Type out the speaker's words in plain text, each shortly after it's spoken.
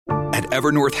At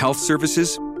Evernorth Health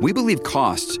Services, we believe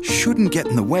costs shouldn't get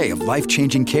in the way of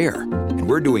life-changing care, and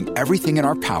we're doing everything in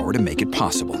our power to make it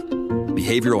possible.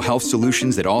 Behavioral health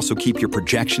solutions that also keep your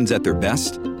projections at their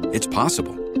best? It's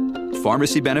possible.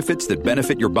 Pharmacy benefits that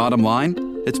benefit your bottom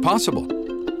line? It's possible.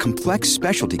 Complex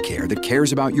specialty care that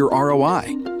cares about your ROI?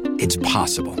 It's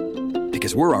possible.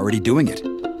 Because we're already doing it.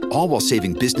 All while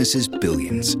saving businesses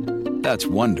billions. That's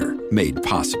Wonder made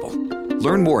possible.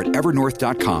 Learn more at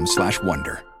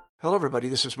evernorth.com/wonder. Hello, everybody.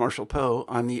 This is Marshall Poe.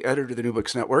 I'm the editor of the New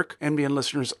Books Network. NBN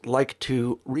listeners like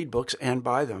to read books and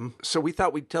buy them. So we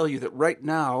thought we'd tell you that right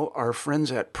now, our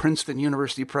friends at Princeton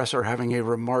University Press are having a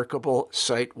remarkable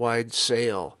site-wide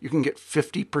sale. You can get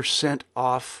 50%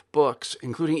 off books,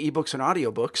 including ebooks and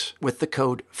audiobooks, with the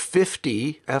code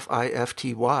 50,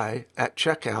 F-I-F-T-Y, at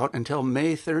checkout until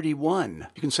May 31.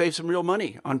 You can save some real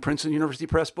money on Princeton University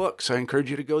Press books. I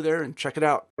encourage you to go there and check it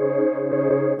out.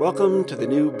 Welcome to the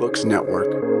New Books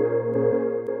Network.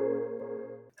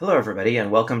 Hello, everybody,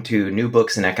 and welcome to New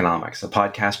Books in Economics, a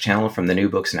podcast channel from the New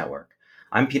Books Network.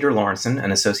 I'm Peter Lawrenson,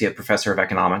 an associate professor of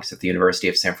economics at the University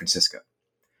of San Francisco.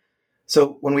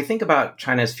 So when we think about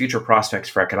China's future prospects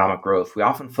for economic growth, we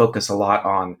often focus a lot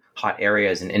on hot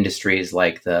areas and industries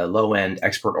like the low-end,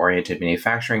 export-oriented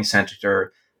manufacturing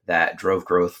sector that drove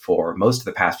growth for most of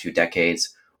the past few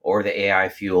decades, or the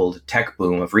AI-fueled tech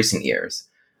boom of recent years.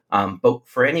 But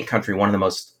for any country, one of the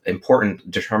most important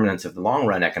determinants of the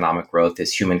long-run economic growth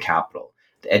is human capital,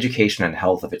 the education and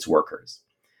health of its workers.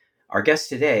 Our guest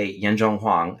today, Yanzhong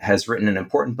Huang, has written an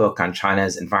important book on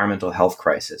China's environmental health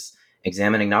crisis,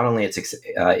 examining not only its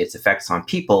effects on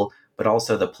people, but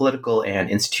also the political and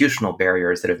institutional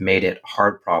barriers that have made it a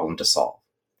hard problem to solve.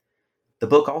 The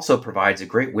book also provides a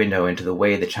great window into the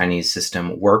way the Chinese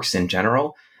system works in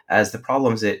general, as the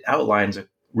problems it outlines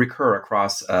recur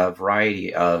across a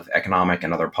variety of economic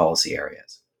and other policy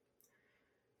areas.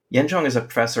 Yanzhong is a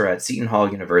professor at Seton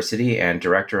Hall University and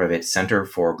director of its Center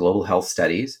for Global Health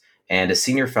Studies and a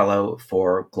senior fellow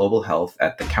for global health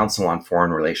at the Council on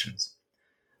Foreign Relations.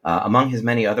 Among his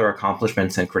many other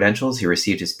accomplishments and credentials, he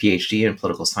received his PhD in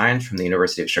political science from the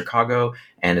University of Chicago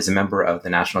and is a member of the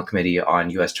National Committee on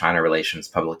U.S.-China Relations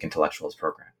Public Intellectuals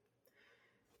Program.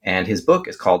 And his book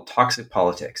is called Toxic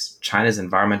Politics: China's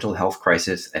Environmental Health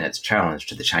Crisis and Its Challenge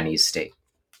to the Chinese State.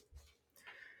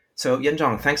 So,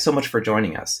 Yanzhong, thanks so much for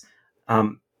joining us.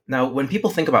 Now, when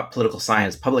people think about political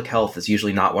science, public health is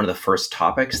usually not one of the first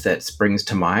topics that springs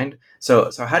to mind. So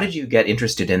how did you get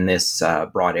interested in this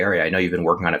broad area? I know you've been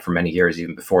working on it for many years,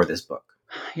 even before this book.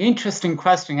 Interesting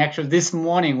question. Actually, this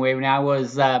morning when I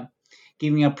was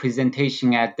giving a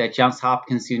presentation at the Johns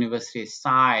Hopkins University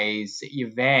Science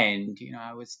event,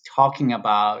 I was talking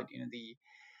about the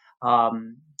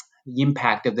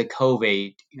impact of the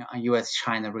COVID on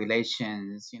U.S.-China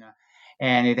relations,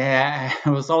 and it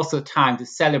was also time to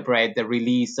celebrate the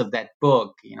release of that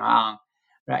book, on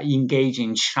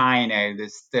engaging China,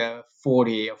 the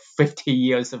 40 or 50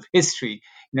 years of history,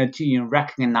 to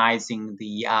recognizing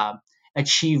the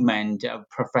achievement of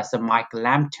Professor Mike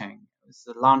Lampton. It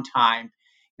was a long time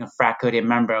faculty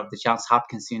member of the Johns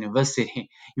Hopkins University.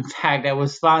 In fact, I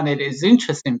was found it is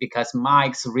interesting because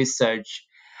Mike's research,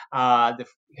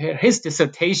 his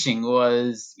dissertation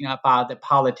was about the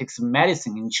politics of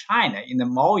medicine in China in the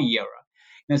Mao era.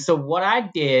 And so what I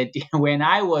did when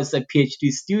I was a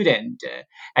PhD student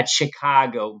at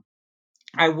Chicago,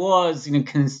 I was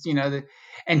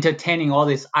entertaining all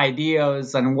these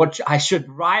ideas and what I should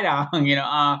write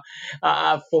on,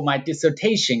 for my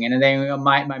dissertation. And then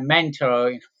my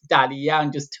mentor, Dali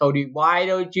Yang, just told me, why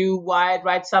don't you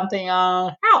write something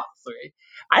on health?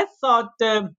 I thought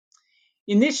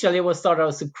initially it was sort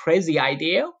of a crazy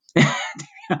idea, to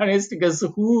be honest, because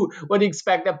who would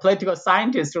expect a political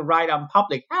scientist to write on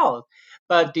public health?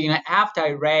 But after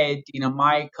I read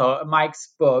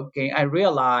Mike's book, I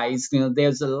realized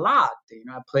there's a lot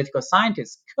a political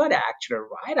scientist could actually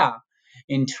write on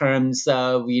in terms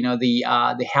of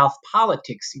the health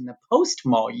politics in the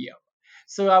post-Mao era.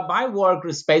 So my work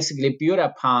was basically built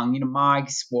upon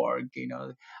Mike's work,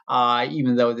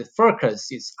 even though the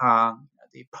focus is on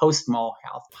the post-Mao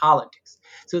health politics.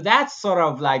 So that's sort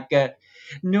of like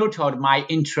nurtured my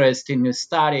interest in the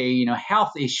study,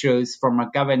 health issues from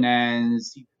a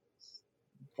governance,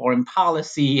 foreign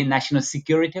policy, and national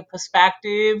security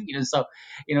perspective. So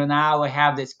now I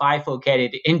have this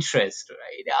bifurcated interest.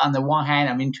 Right, on the one hand,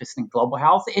 I'm interested in global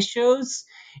health issues,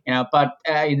 but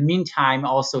in the meantime,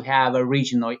 also have a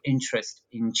regional interest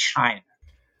in China.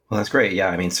 Well, that's great. Yeah,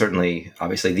 I mean, certainly,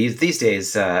 obviously, these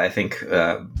days, I think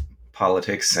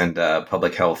politics and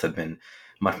public health have been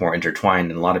much more intertwined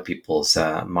in a lot of people's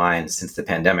minds since the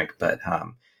pandemic. But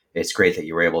it's great that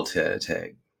you were able to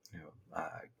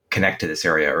connect to this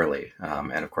area early.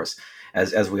 And of course,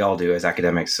 as we all do as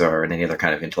academics or in any other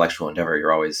kind of intellectual endeavor,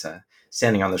 you're always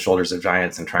standing on the shoulders of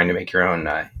giants and trying to make your own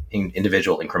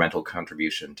individual incremental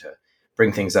contribution to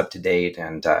bring things up to date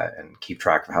and keep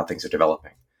track of how things are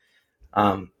developing.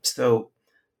 All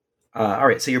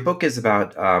right. So your book is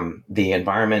about the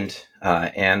environment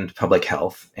and public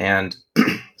health. And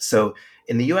so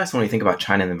in the U.S., when we think about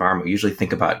China and the environment, we usually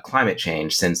think about climate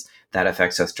change, since that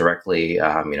affects us directly.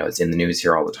 It's in the news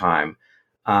here all the time.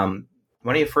 Why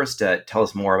don't you first tell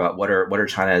us more about what are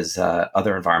China's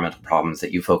other environmental problems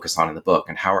that you focus on in the book,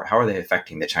 and how are they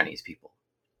affecting the Chinese people?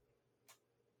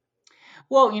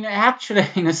 Well,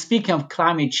 actually, speaking of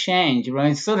climate change,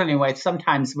 right? Certainly, what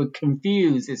sometimes we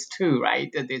confuse is too,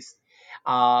 right? That this,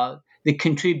 the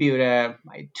contributor,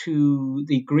 right, to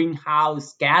the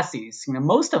greenhouse gases.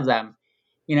 Most of them,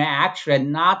 actually are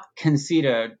not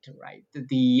considered, right?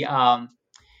 The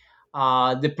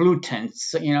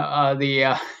pollutants,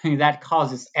 that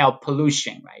causes air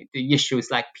pollution, right? The issues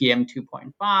like PM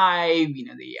 2.5,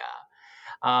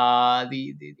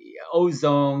 the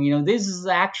ozone, this is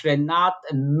actually not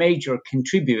major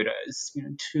contributors,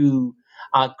 to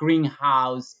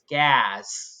greenhouse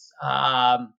gas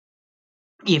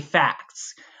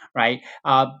effects, right?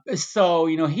 So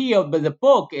here, but the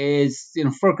book is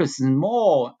focusing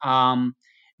more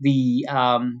the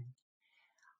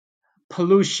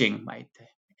pollution, right?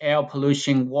 Air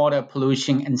pollution, water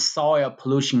pollution, and soil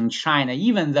pollution in China,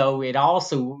 even though it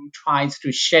also tries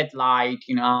to shed light,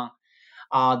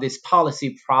 this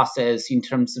policy process in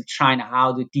terms of China,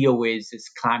 how to deal with this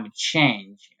climate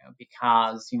change,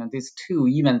 because, these two,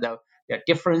 even though there are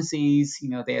differences,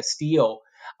 they are still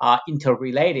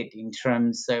interrelated in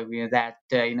terms of, that,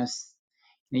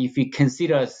 if you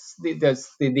consider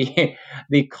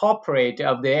the culprit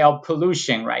of the air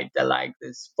pollution, right, like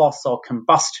this fossil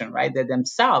combustion, right, they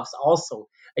themselves also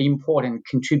an important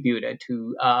contributor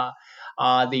to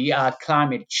the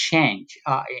climate change.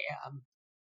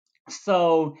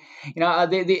 So,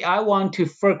 I want to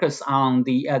focus on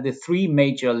the three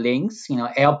major links,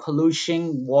 air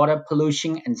pollution, water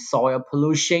pollution, and soil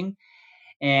pollution.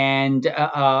 And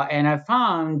I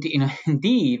found,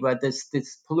 indeed, right, this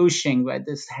pollution, right,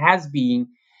 this has been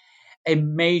a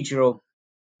major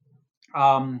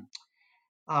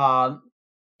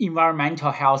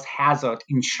environmental health hazard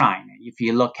in China. If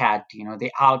you look at,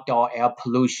 the outdoor air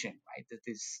pollution, right, that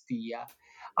is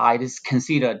it is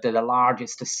considered the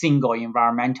largest single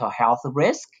environmental health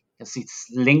risk, because it's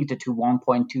linked to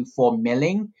 1.24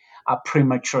 million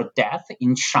premature death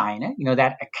in China.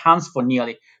 That accounts for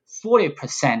nearly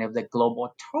 40% of the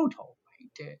global total.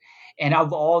 Right? And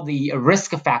of all the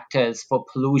risk factors for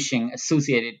pollution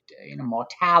associated,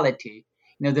 mortality,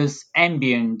 this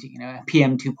ambient,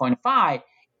 PM 2.5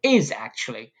 is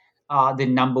actually the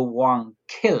number one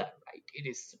killer. Right? It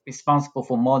is responsible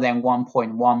for more than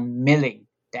 1.1 million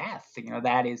deaths.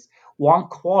 That is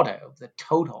 1/4 of the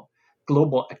total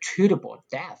global attributable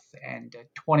death, and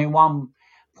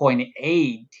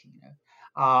 21.8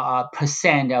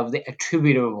 percent of the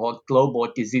attributable global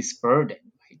disease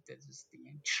burden. Right? This is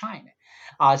in China.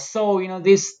 So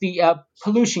the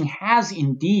pollution has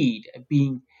indeed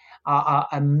been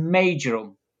a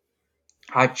major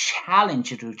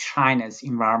challenge to China's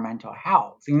environmental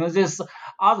health. There's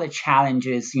other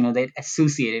challenges, that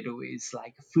associated with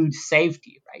like food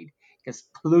safety, right? Because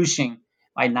pollution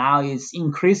right now is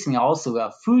increasingly also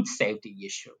a food safety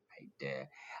issue, right?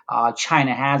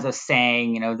 China has a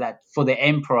saying, that for the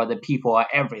emperor, the people are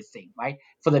everything, right?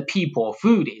 For the people,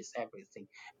 food is everything.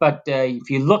 But if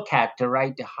you look at,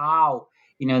 right, how,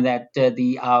 that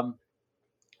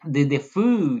the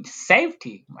food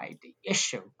safety, right, the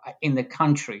issue in the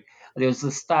country. There was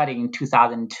a study in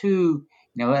 2002.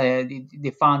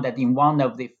 They found that in one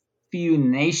of the few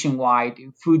nationwide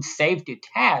food safety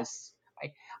tests,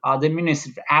 right, the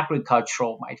Ministry of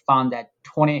Agriculture found that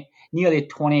nearly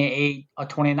 28 or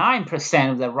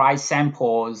 29% of the rice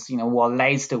samples, were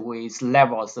laced with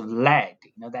levels of lead,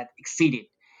 that exceeded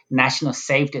national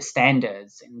safety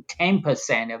standards, and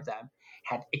 10% of them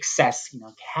had excess,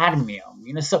 cadmium.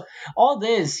 So all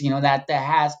this, that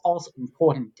has also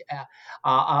important,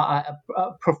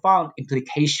 profound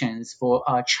implications for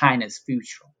China's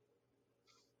future.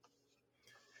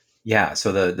 Yeah,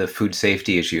 so the food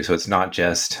safety issue. So it's not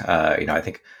just, I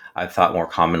think I've thought more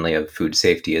commonly of food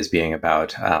safety as being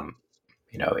about,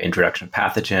 introduction of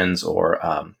pathogens, or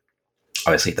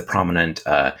obviously the prominent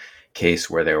case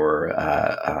where there were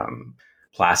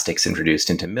plastics introduced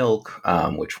into milk,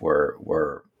 which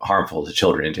were harmful to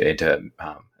children, into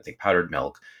I think powdered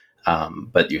milk.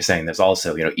 But you're saying there's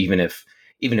also, even if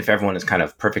even if everyone is kind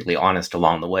of perfectly honest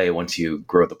along the way, once you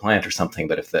grow the plant or something,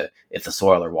 but if the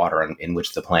soil or water in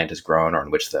which the plant is grown or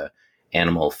in which the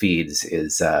animal feeds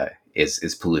is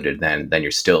polluted, then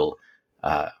you're still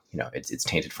it's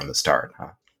tainted from the start. Huh?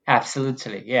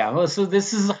 Absolutely, yeah. Well, so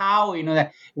this is how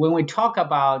that when we talk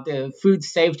about food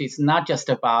safety, it's not just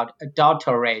about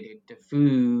adulterated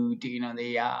food,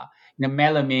 the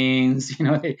melamines,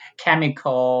 the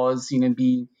chemicals,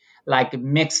 being like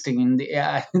mixed in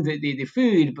the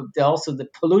food, but also the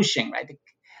pollution, right?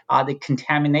 The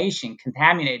contamination,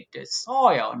 contaminated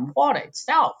soil and water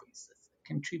itself is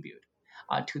contribute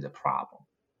to the problem.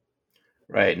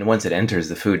 Right, and once it enters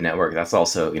the food network, that's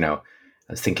also I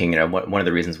was thinking one of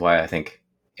the reasons why I think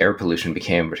air pollution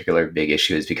became a particularly big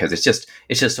issue is because it's just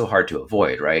so hard to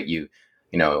avoid, right?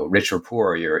 Rich or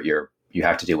poor, you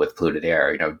have to deal with polluted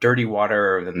air. Dirty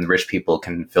water, then the rich people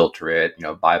can filter it,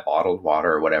 buy bottled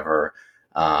water or whatever,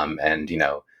 and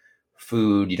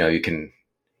food, you can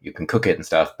cook it and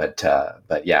stuff, but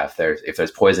yeah, if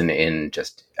there's poison in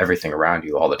just everything around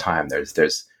you all the time,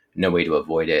 there's no way to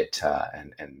avoid it,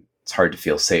 and it's hard to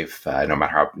feel safe, no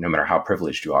matter how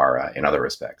privileged you are in other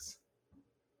respects.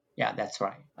 Yeah, that's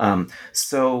right.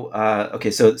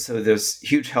 Okay, so there's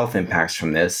huge health impacts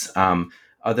from this.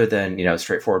 Other than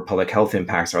straightforward public health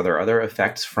impacts, are there other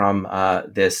effects from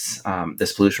this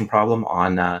pollution problem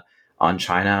on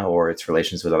China or its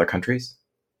relations with other countries?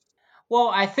 Well,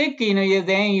 I think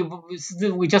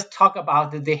we just talk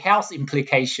about the health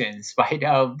implications, right,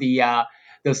 of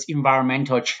those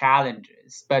environmental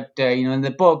challenges. But in the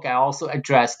book, I also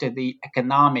addressed the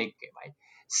economic, right,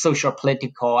 social,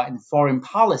 political, and foreign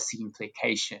policy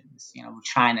implications,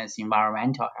 China's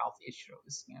environmental health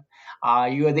issues. You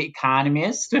are the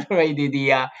economist, right?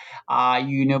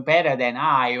 You know better than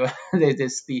I.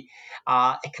 There's the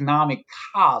economic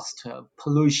cost of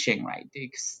pollution, right?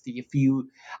 Because if you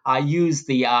use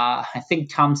I think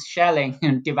Tom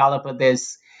Schelling developed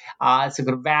this sort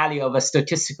of value of a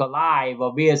statistical life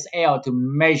or VSL to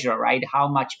measure, right, how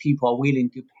much people are willing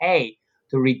to pay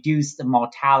to reduce the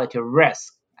mortality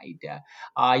risk. Right?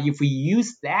 If we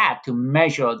use that to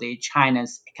measure the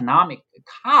China's economic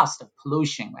cost of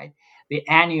pollution, right, the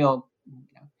annual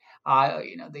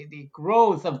the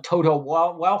growth of total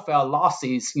welfare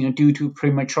losses, due to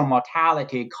premature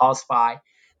mortality caused by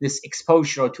this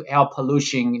exposure to air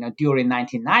pollution, during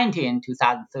 1990 and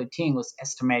 2013 was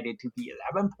estimated to be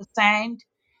 11%.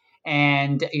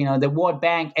 And, the World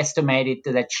Bank estimated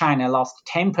that China lost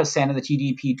 10% of the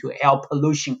GDP to air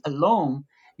pollution alone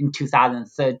in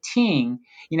 2013.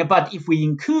 But if we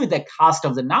include the cost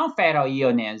of the non-fatal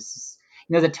illness,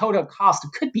 the total cost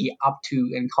could be up to,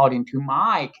 according to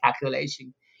my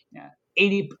calculation,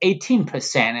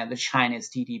 18% of the China's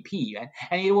GDP, right?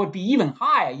 And it would be even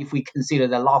higher if we consider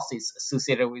the losses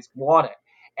associated with water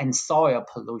and soil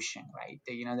pollution, right?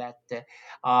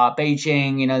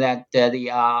 Beijing,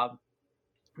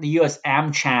 the U.S.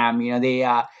 AmCham, they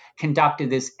conducted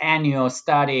this annual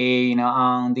study,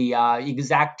 on the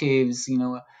executives,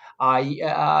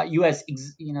 U.S.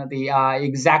 the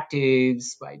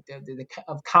executives, right,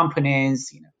 of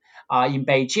companies, in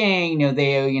Beijing,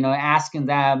 they're asking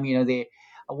them,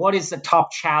 what is the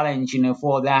top challenge,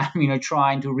 for them,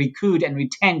 trying to recruit and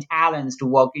retain talents to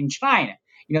work in China.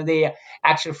 They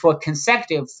actually for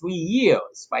consecutive 3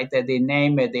 years, right, that they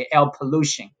named the air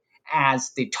pollution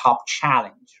as the top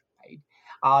challenge, right?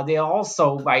 They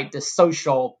also, right, the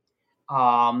social,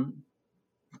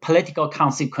 political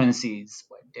consequences.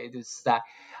 It is that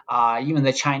even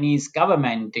the Chinese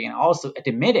government also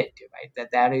admitted, right,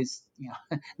 that is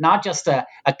not just a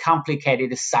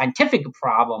complicated scientific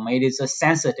problem. It is a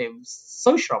sensitive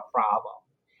social problem.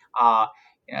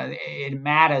 It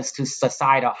matters to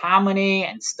societal harmony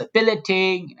and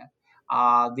stability.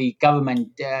 The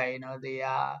government,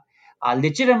 the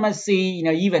legitimacy,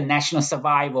 even national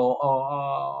survival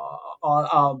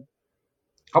or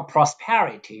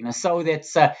prosperity. So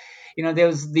that's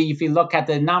if you look at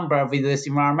the number of these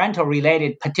environmental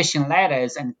related petition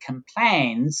letters and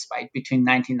complaints, right, between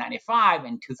 1995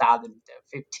 and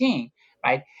 2015,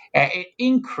 right, it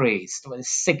increased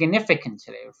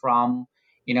significantly from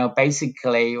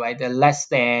basically, right, less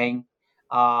than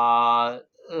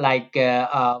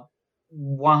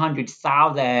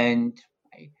 100,000,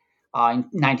 right, in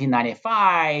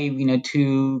 1995,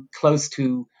 to close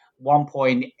to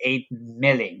 1.8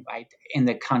 million, right, in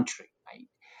the country, right?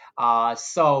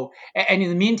 So, and in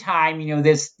the meantime,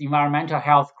 this environmental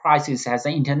health crisis has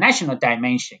an international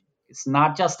dimension. It's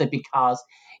not just because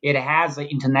it has an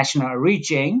international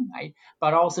origin, right,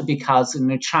 but also because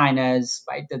China's,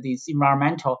 right, this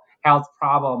environmental health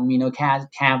problem, can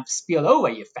have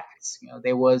spillover effects.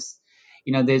 There was,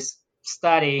 this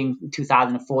study in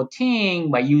 2014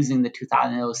 by using the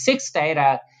 2006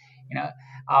 data,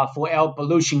 for air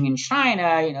pollution in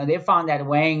China. They found that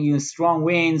when strong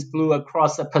winds blew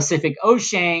across the Pacific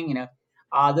Ocean,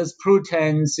 those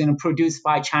pollutants, produced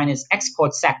by China's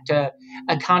export sector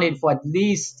accounted for at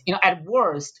least, at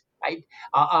worst, right,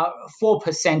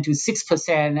 4% to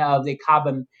 6% of the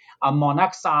carbon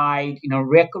monoxide,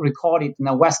 recorded in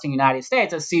the Western United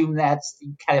States. Assume that's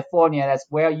in California, that's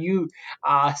where you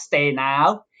stay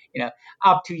now.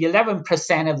 Up to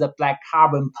 11% of the black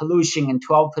carbon pollution and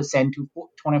 12% to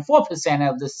 24%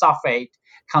 of the sulfate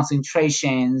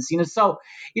concentrations. So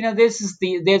there's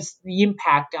the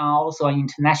impact also on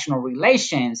international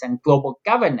relations and global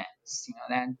governance.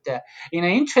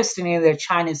 Interestingly,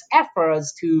 China's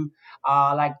efforts to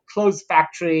close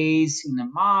factories,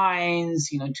 mines,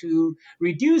 to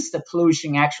reduce the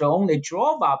pollution actually only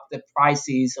drove up the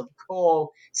prices of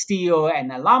coal, steel,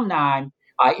 and aluminum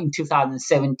in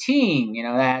 2017,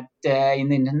 that in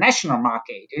the international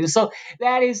market. And so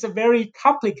that is a very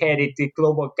complicated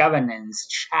global governance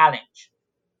challenge.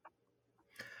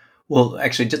 Well,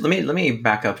 actually, let me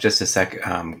back up just a sec.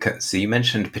 So you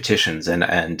mentioned petitions,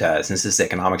 and since this is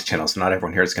economics channel, so not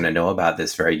everyone here is going to know about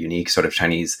this very unique sort of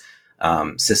Chinese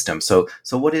system. So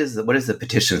what is the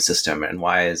petition system, and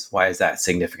why is that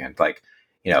significant? Like,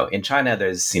 in China,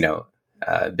 there's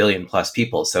a billion plus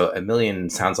people, so a million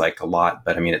sounds like a lot,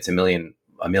 but I mean it's a million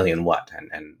what,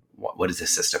 and what is this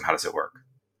system? How does it work?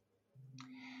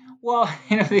 Well,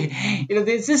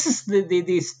 this is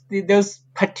those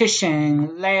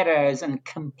petition letters and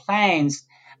complaints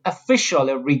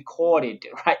officially recorded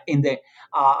right in the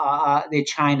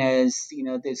China's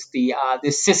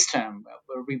the system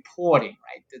of reporting,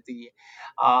 right?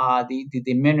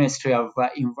 The Ministry of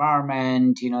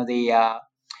Environment,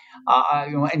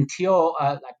 until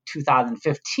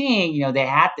 2015, they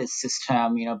had this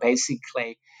system,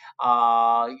 basically,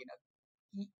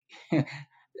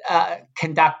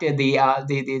 conducted the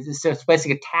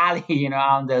basic tally,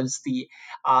 on those the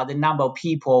number of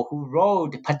people who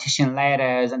wrote petition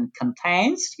letters and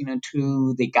complaints,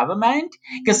 to the government.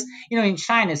 Because in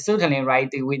China, certainly, right,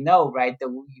 we know, right, that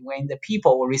when the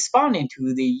people were responding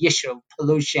to the issue of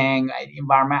pollution, right,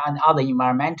 environment and other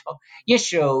environmental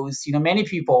issues, many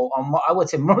people, or I would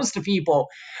say most people,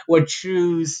 would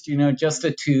choose, just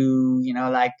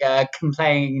to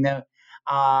complain,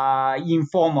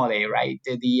 informally, right?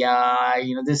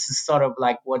 This is sort of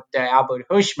like what Albert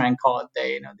Hirschman called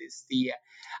the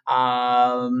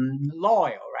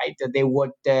loyal, right? That they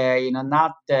would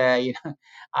not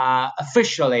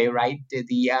officially, right,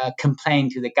 the complain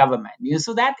to the government.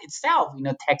 So that itself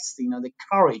takes the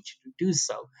courage to do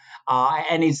so,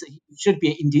 and it should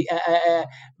be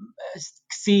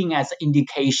seen as an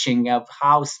indication of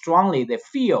how strongly they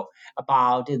feel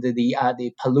about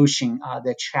the pollution,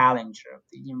 the challenge of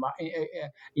the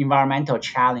environmental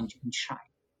challenge in China.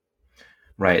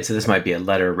 Right. So this might be a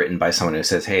letter written by someone who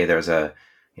says, "Hey, there's the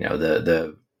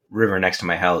river next to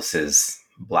my house is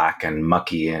black and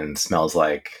mucky and smells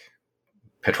like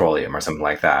petroleum," or something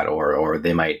like that. Or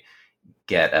they might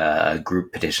get a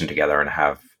group petition together and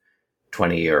have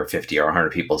 20 or 50 or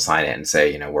 100 people sign it and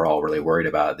say, we're all really worried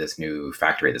about this new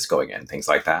factory that's going in, things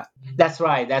like that. That's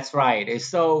right.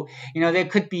 So, there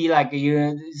could be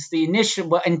it's the initial,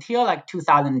 but until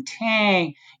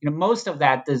 2010, most of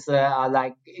that is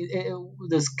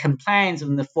there's complaints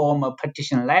in the form of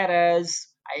petition letters,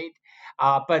 right?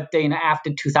 But then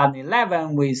after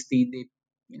 2011, with the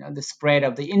spread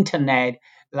of the internet,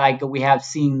 we have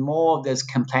seen more of those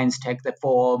complaints take the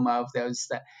form of those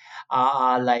the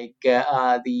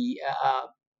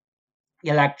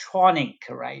electronic,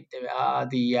 right?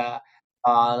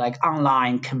 Like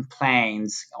online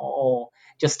complaints or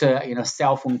just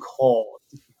cell phone calls.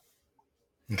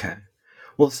 Okay.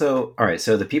 Well, so all right.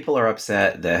 So the people are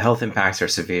upset. The health impacts are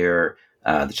severe.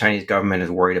 The Chinese government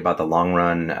is worried about the long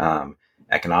run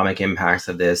economic impacts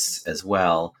of this as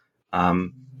well.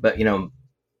 But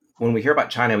when we hear about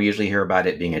China, we usually hear about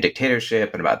it being a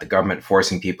dictatorship and about the government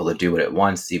forcing people to do what it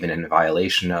wants, even in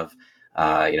violation of,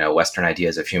 Western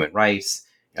ideas of human rights.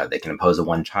 They can impose a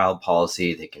one-child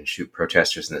policy. They can shoot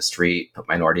protesters in the street, put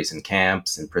minorities in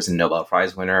camps, imprison Nobel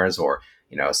Prize winners, or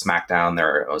smack down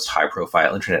their most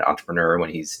high-profile internet entrepreneur when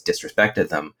he's disrespected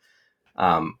them.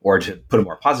 Or to put a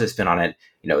more positive spin on it,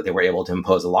 they were able to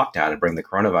impose a lockdown and bring the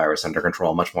coronavirus under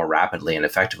control much more rapidly and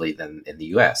effectively than in the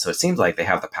U.S. So it seems like they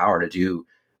have the power to do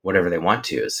whatever they want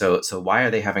to. So why are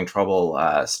they having trouble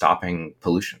stopping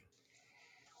pollution?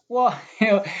 Well,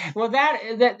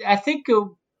 that I think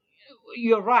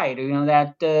you're right.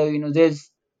 That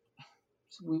there's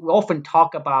we often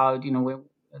talk about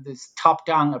this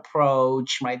top-down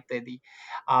approach, right?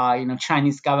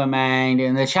 Chinese government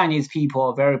and the Chinese people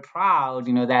are very proud,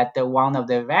 that one of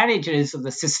the advantages of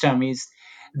the system is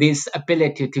this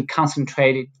ability to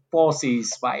concentrate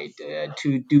forces, right,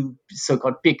 to do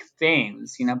so-called big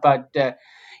things, But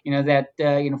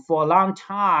for a long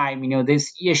time,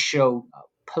 this issue of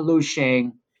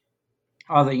pollution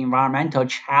or the environmental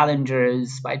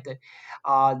challenges, right,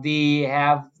 they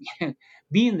have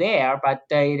been there, but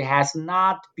it has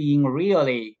not been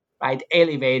really right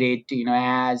elevated,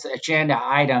 as agenda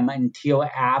item until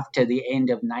after the end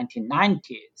of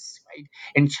 1990s, right?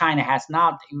 And China has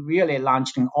not really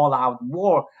launched an all-out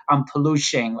war on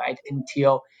pollution, right,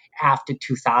 until after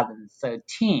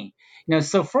 2013.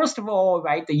 So first of all,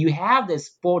 right, you have this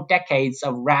 4 decades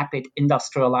of rapid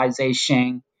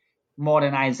industrialization,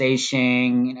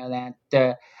 modernization,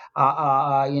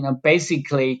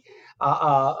 basically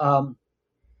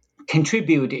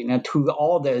contribute, to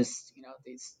all these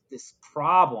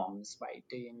problems, right?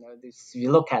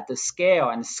 You look at the scale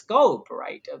and scope,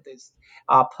 right, of this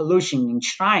pollution in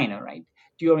China, right?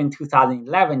 During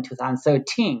 2011,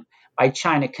 2013, right,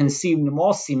 China consumed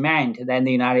more cement than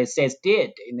the United States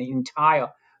did in the entire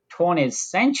 20th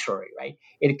century, right?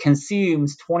 It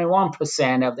consumes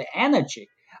 21% of the energy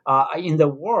in the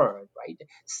world, right?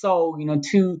 So,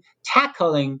 to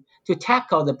tackle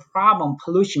the problem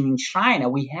pollution in China,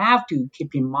 we have to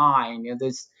keep in mind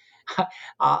this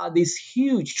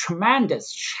huge,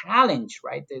 tremendous challenge,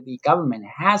 right? That the government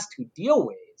has to deal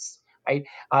with, right?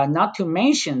 Not to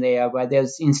mention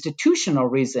there's institutional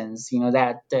reasons,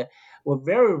 that were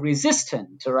very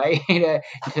resistant, right, in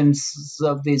terms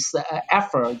of these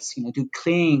efforts, to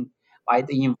clean, right,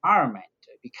 the environment,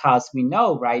 because we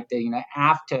know, right, that,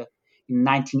 after in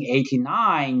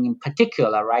 1989 in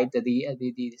particular, right, the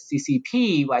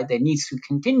CCP, right, that needs to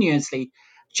continuously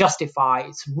justify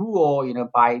its rule,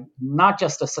 by not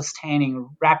just sustaining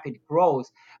rapid growth,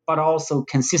 but also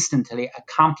consistently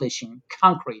accomplishing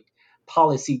concrete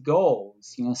policy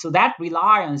goals. So that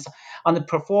reliance on the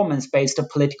performance-based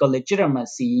political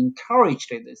legitimacy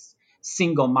encouraged this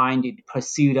single-minded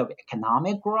pursuit of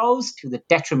economic growth to the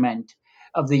detriment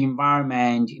of the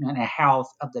environment, and the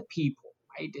health of the people.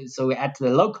 Right? So at the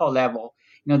local level,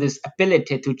 this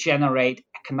ability to generate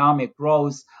economic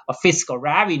growth or fiscal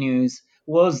revenues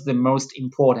was the most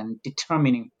important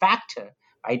determining factor,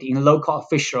 right, in local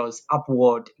officials'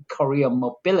 upward career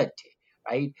mobility,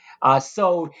 right?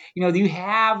 So you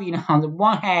have, on the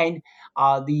one hand,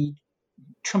 the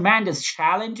tremendous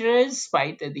challenges,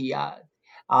 right,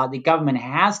 the government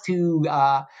has to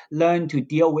learn to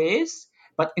deal with.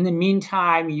 But in the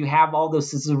meantime, you have all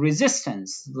this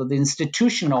resistance, the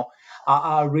institutional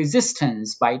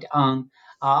resistance, right, on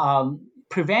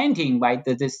preventing, right,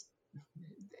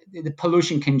 the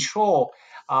pollution control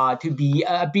to be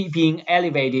being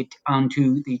elevated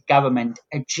onto the government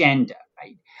agenda,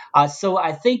 right? So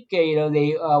I think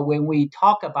when we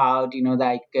talk about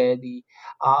the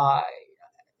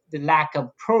lack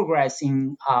of progress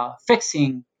in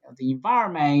fixing the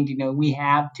environment, we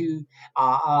have to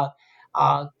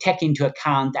take into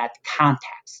account that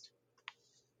context.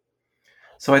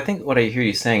 So I think what I hear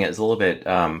you saying is a little bit.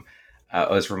 I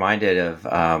was reminded of,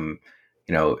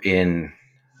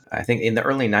 I think in the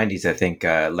early '90s, I think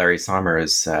Larry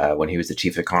Summers, when he was the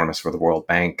chief economist for the World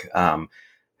Bank, got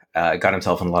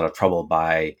himself in a lot of trouble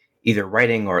by either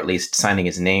writing or at least signing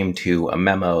his name to a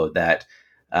memo that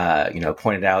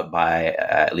pointed out by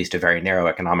at least a very narrow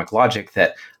economic logic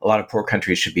that a lot of poor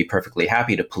countries should be perfectly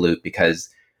happy to pollute because,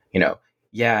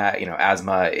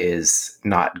 asthma is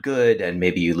not good and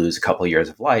maybe you lose a couple of years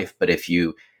of life. But if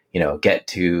you, get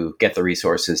the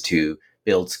resources to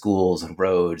build schools and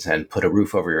roads and put a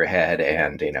roof over your head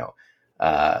and,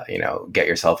 get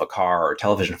yourself a car or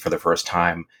television for the first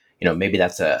time, maybe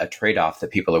that's a trade-off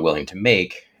that people are willing to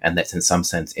make and that's in some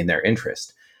sense in their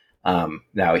interest.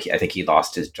 Now, I think he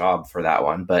lost his job for that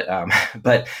one,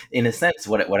 but in a sense,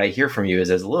 what I hear from you is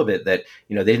there's a little bit that,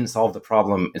 they didn't solve the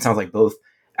problem. It sounds like both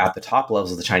at the top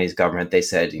levels of the Chinese government, they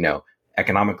said,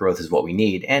 economic growth is what we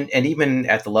need. And even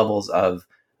at the levels of,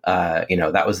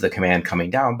 that was the command coming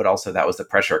down, but also that was the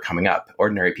pressure coming up.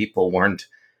 Ordinary people weren't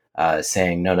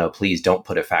saying, no, please don't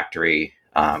put a factory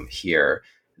here.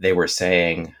 They were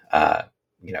saying,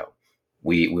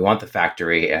 we want the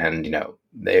factory and,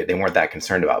 they weren't that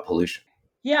concerned about pollution.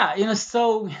 Yeah,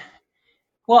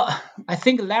 I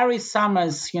think Larry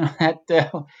Summers,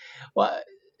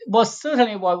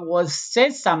 certainly what was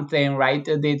said something, right?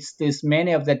 This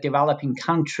many of the developing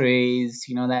countries,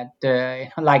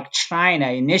 that like China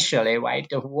initially, right,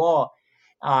 were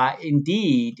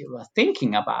indeed were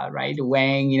thinking about, right,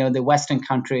 when the Western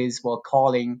countries were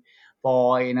calling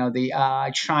for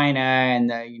the China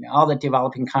and other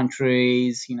developing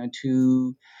countries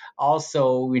to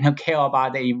also care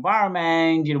about the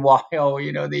environment while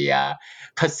the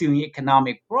pursuing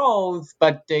economic growth.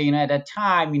 But at the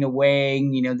time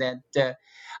when that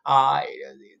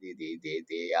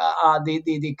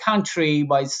the country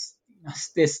was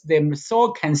the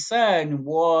sole concern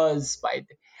was by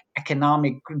the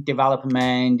economic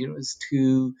development. It was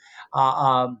to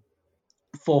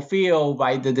fulfill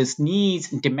this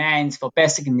needs and demands for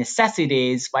basic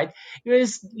necessities, right? It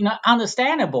is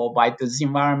understandable, right? Those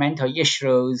environmental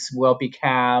issues will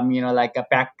become like a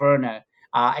back burner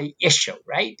issue,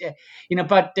 right?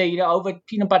 But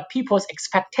but people's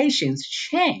expectations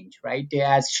change, right?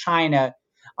 As China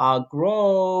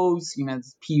grows,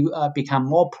 become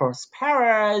more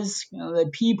prosperous. The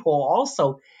people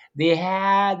also they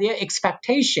had their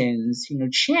expectations,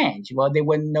 change. Well, they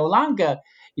were no longer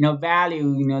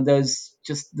value those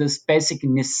basic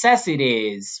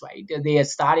necessities, right? They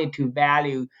started to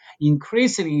value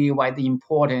increasingly the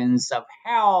importance of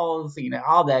health,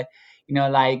 other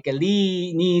like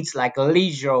needs like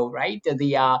leisure, right?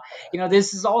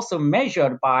 This is also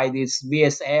measured by this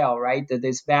VSL, right?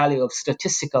 This value of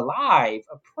statistical life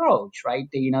approach, right?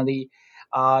 They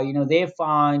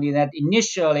find that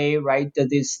initially, right,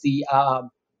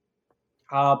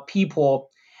 people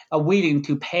are willing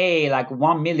to pay like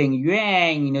 1 million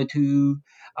yuan, to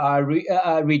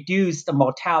reduce the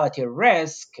mortality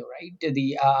risk, right?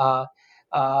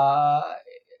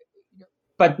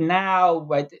 But now,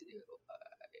 right,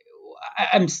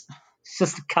 I'm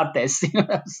just cut this.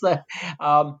 So,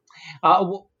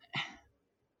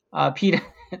 Peter,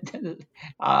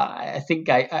 I think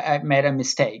I made a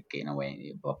mistake,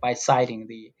 by citing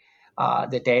the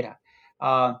data.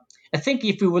 I think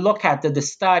if we will look at the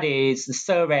studies, the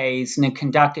surveys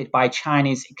conducted by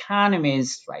Chinese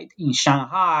economists, right, in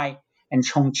Shanghai and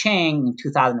Chongqing in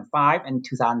 2005 and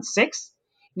 2006,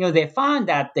 they found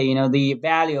that the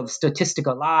value of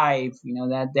statistical life,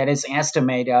 that is an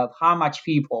estimate of how much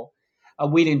people are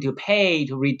willing to pay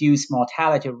to reduce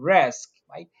mortality risk,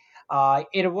 right?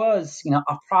 It was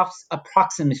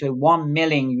approximately 1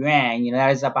 million yuan.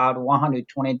 That is about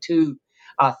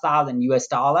 122,000 US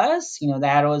dollars.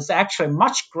 That was actually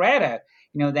much greater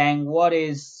than what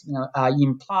is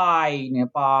implied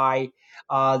by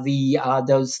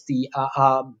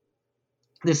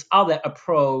this other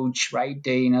approach, right?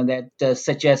 That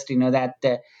suggests that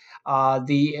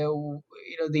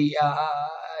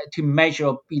to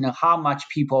measure how much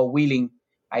people are willing,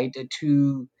 right,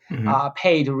 to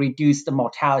pay to reduce the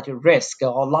mortality risk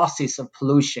or losses of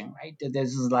pollution, right?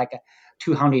 This is like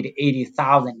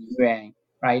 280,000 yuan,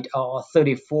 right, or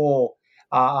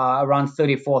around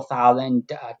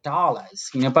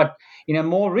 $34,000. But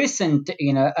more recent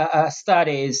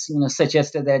studies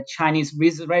suggested that Chinese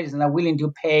residents are willing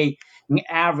to pay an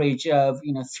average of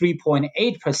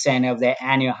 3.8% of their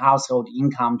annual household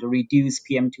income to reduce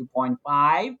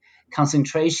PM2.5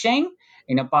 concentration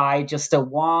by just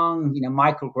 1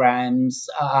 micrograms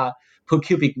per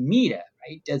cubic meter,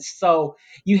 right? So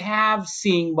you have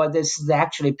seen what this is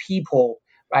actually people,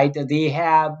 right?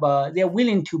 They're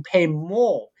willing to pay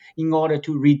more in order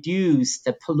to reduce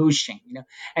the pollution,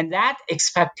 and that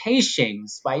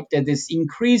expectations, right? That this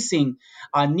increasing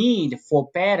need for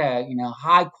better,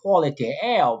 high quality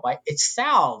air by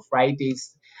itself, right?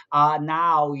 Is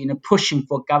now pushing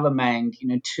for government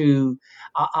to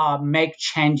make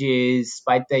changes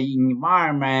by the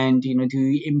environment,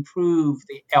 to improve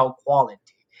the air quality.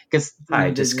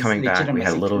 Hi, just coming back. We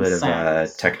had a little bit of a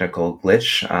technical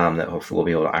glitch that hopefully we'll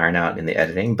be able to iron out in the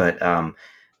editing. But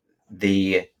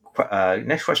the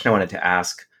next question I wanted to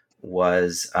ask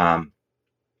was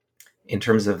in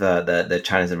terms of the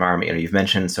China's environment. You've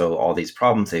mentioned all these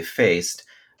problems they've faced,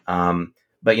 but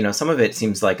some of it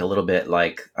seems like a little bit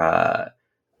like the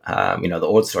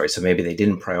old story. So maybe they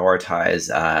didn't prioritize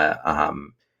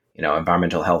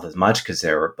environmental health as much because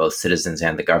they were both citizens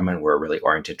and the government were really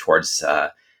oriented towards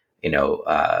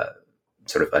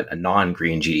sort of a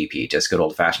non-green GDP, just good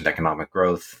old-fashioned economic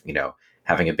growth,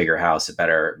 having a bigger house, a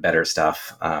better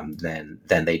stuff than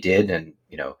they did, and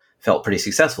felt pretty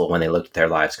successful when they looked at their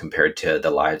lives compared to the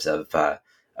lives of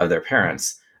their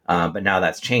parents. But now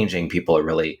that's changing. People are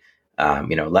really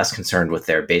less concerned with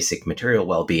their basic material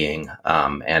well-being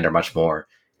and are much more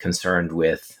concerned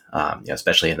with,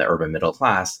 especially in the urban middle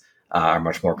class, are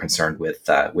much more concerned with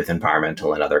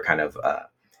environmental and other kind of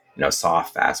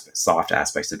soft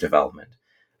aspects of development,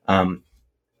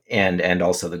 and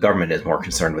also the government is more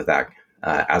concerned with that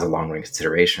as a long-run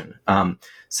consideration.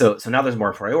 So now there's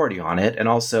more priority on it, and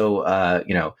also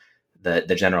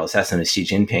the general assessment of Xi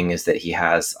Jinping is that he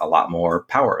has a lot more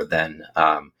power than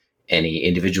any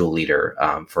individual leader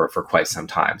for quite some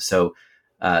time. So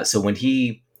when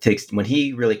he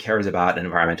really cares about an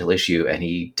environmental issue and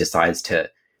he decides to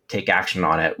take action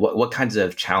on it, what kinds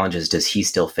of challenges does he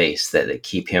still face that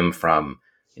keep him from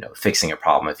fixing a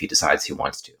problem if he decides he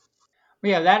wants to?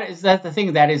 Yeah, that's the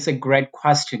thing. That is a great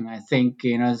question. I think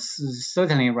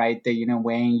certainly right. That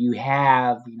when you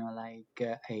have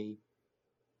like a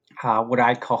what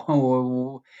I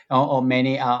call, or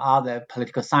many other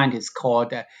political scientists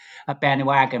called a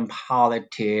bandwagon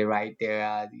polity, right?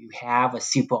 There, you have a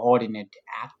superordinate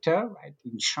actor, right,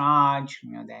 in charge.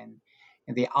 Then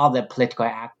the other political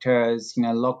actors,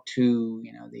 look to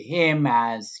him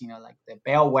as like the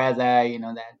bellwether,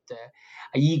 that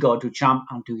eager to jump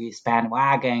onto his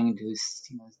bandwagon to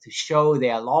show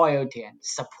their loyalty and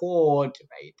support,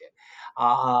 right?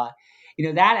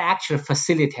 That actually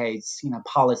facilitates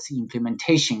policy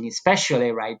implementation,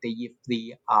 especially right if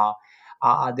the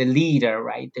leader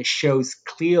right that shows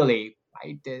clearly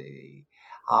right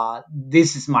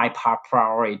this is my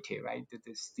priority, right?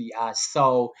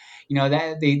 So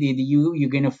that you're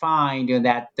going to find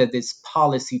that this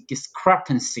policy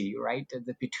discrepancy, right,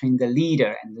 between the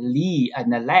leader and the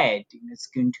led is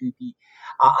going to be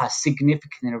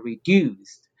significantly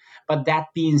reduced. But that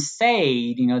being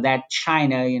said, that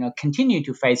China, continue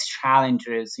to face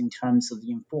challenges in terms of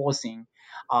enforcing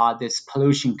this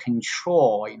pollution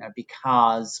control,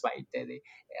 because right,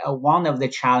 one of the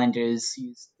challenges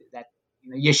is that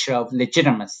issue of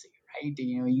legitimacy, right?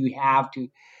 You have to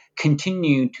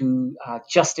continue to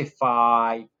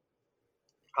justify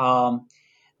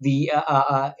the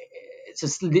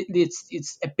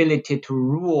its ability to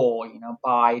rule,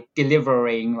 by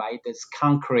delivering right this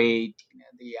concrete,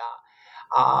 the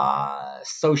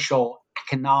social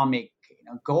economic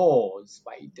goals,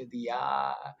 right?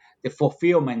 The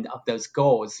fulfillment of those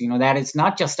goals, that is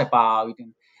not just about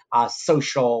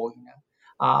social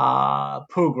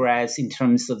progress in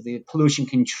terms of the pollution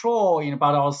control,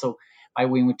 but also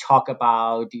when we talk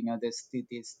about the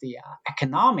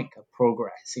economic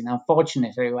progress.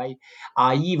 Unfortunately, right,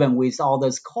 even with all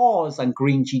those calls on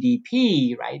green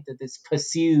GDP, right, that this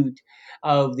pursuit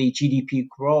of the GDP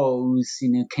growth,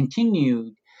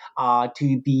 continued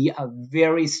to be a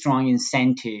very strong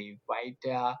incentive, right,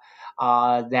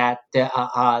 that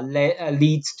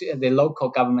leads to the local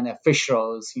government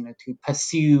officials, to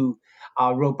pursue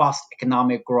robust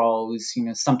economic growth,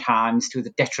 sometimes to the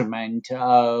detriment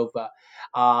of the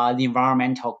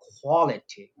environmental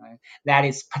quality. Right? That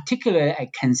is particularly a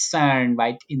concern,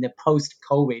 right, in the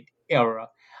post-COVID era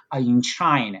in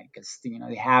China, because they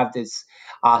have this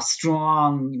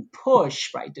strong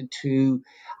push, right, to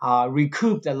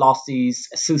recoup the losses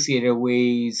associated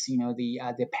with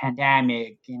the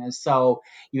pandemic. So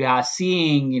you are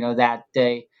seeing that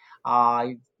they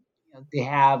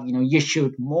have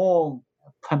issued more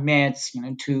permits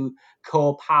to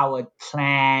coal-powered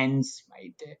plants,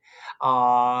 right,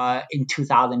 in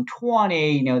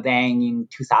 2020, than in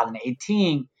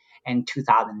 2018 and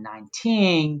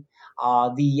 2019.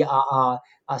 The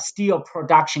steel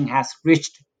production has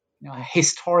reached a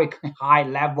historically high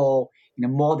level,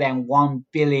 more than 1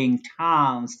 billion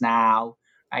tons now,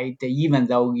 right? Even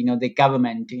though the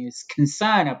government is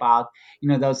concerned about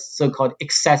those so-called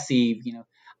excessive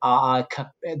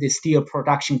the steel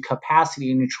production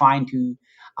capacity, and trying to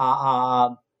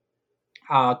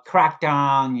crack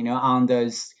down on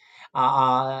those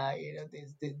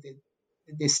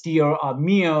the steel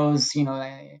mills.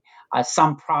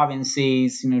 Some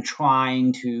provinces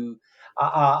trying to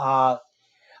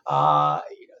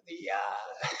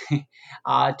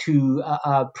to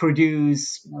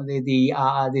produce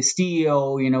the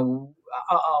steel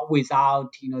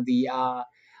without the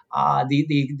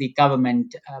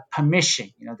government permission.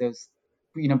 There's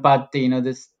but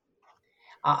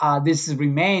this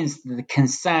remains the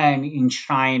concern in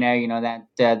China.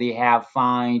 That they have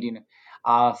found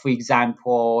for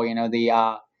example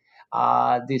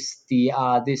this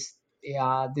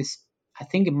I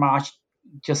think in March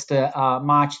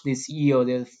this year,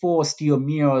 the 4 steel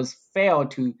mills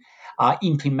failed to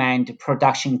implement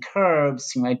production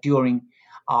curbs during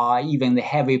even the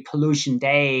heavy pollution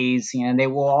days. They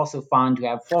were also found to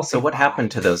have falsified. So what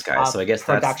happened to those guys? So I guess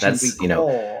that's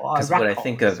because what I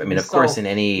think of, of course, in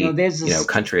any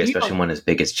country, especially one as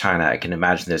big as China, I can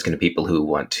imagine there's going to be people who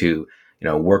want to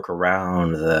work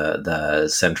around the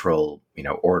central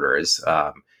orders.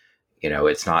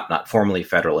 It's not formally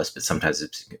federalist, but sometimes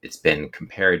it's been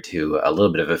compared to a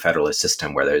little bit of a federalist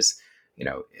system where there's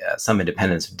some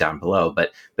independence down below.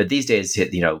 But these days,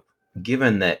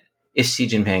 given that if Xi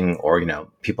Jinping or,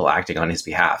 people acting on his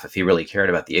behalf, if he really cared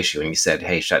about the issue and he said,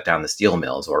 hey, shut down the steel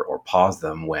mills or pause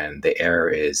them when the air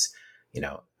is,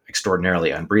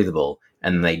 extraordinarily unbreathable,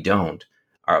 and they don't,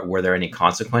 were there any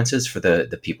consequences for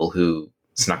the people who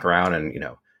snuck around and,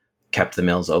 kept the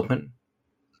mills open?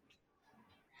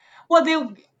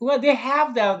 They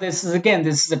have this is again,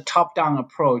 this is a top down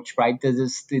approach, right?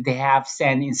 They have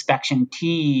sent inspection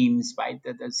teams, right?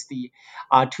 That's the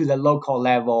to the local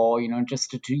level,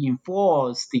 just to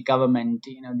enforce the government,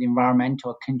 the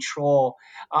environmental control,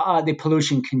 the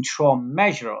pollution control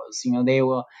measures. They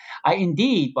were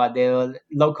indeed, but the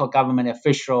local government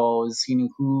officials,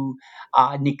 who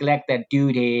neglect their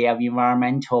duty of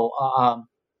environmental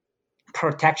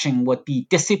protection would be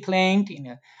disciplined.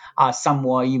 Some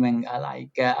were even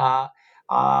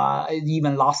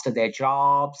even lost their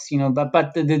jobs.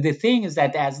 But the thing is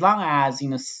that as long as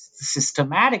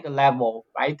systematic level,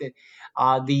 right, the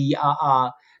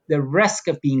risk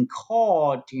of being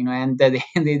caught, and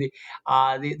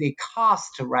the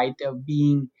cost, right, of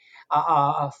being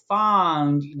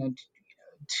found,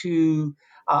 to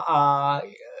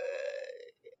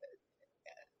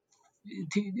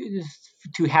to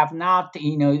to have not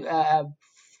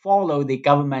follow the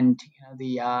government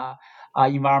the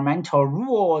environmental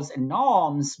rules and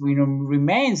norms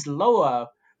remains lower,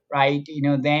 right,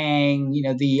 than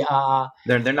the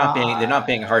they're not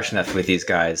being harsh enough with these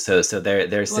guys, so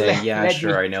they're saying, yeah, let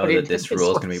sure, me I know put it that this this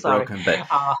rule is way, going to be sorry. broken, but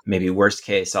maybe worst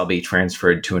case I'll be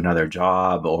transferred to another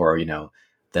job, or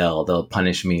they'll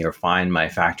punish me or fine my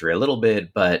factory a little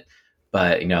bit, but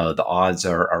the odds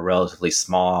are relatively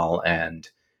small. And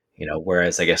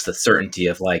whereas I guess the certainty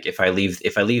of, like, if I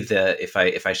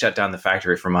shut down the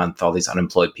factory for a month, all these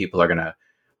unemployed people are going to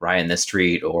riot in the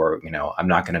street, or I'm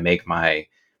not going to make my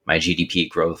GDP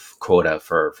growth quota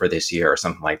for this year or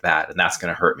something like that, and that's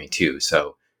going to hurt me too.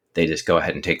 So they just go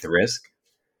ahead and take the risk.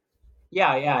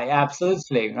 Yeah,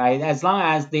 absolutely, right. As long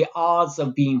as the odds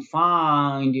of being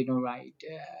found, right,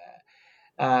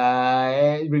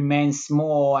 remains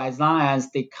small, as long as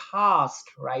the cost,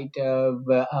 right, of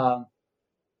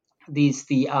the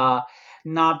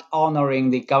not honoring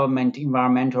the government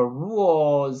environmental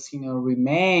rules,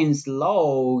 remains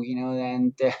low,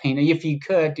 and if you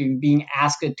could, being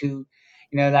asked to,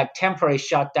 like temporary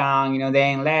shutdown,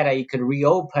 then later you could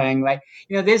reopen, right?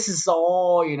 This is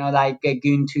all, like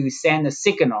going to send a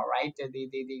signal, right?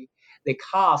 The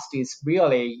cost is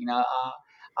really,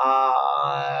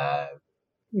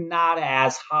 not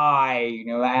as high,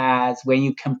 as when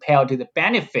you compare to the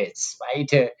benefits, right?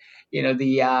 The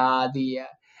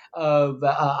of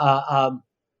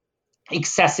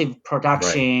excessive Right.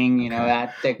 production, Okay.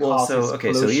 that Well, causes so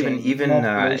even pollution, more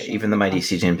pollution. even the mighty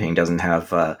Xi Jinping doesn't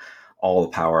have all the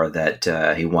power that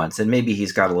he wants, and maybe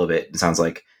he's got a little bit. It sounds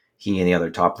like he and the other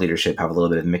top leadership have a little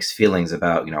bit of mixed feelings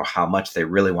about how much they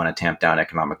really want to tamp down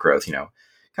economic growth.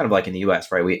 Kind of like in the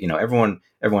U.S., right? We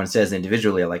everyone says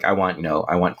individually, like, I want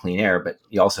clean air, but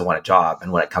you also want a job.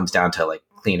 And when it comes down to, like,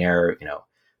 clean air,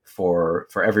 for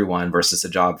everyone versus a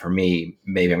job for me,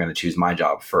 maybe I'm going to choose my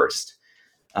job first.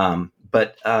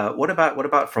 But what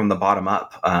about from the bottom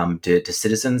up? Do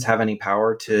citizens have any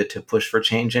power to push for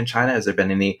change in China? Has there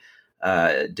been any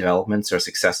developments or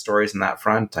success stories in that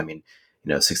front? I mean,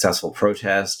 successful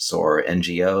protests or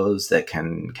NGOs that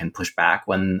can push back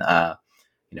when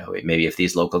maybe if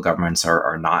these local governments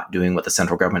are not doing what the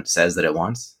central government says that it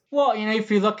wants. Well,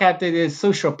 if you look at the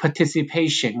social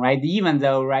participation, right, even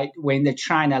though, right, when the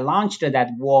China launched that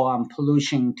war on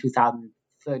pollution in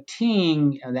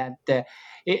 2013, that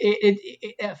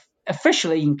it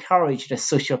officially encouraged the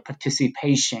social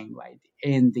participation, right,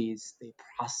 in the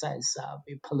process of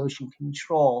pollution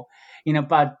control.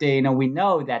 But we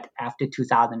know that after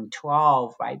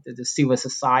 2012, right, the civil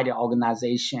society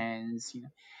organizations,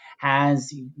 has,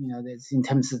 this in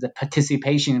terms of the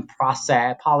participation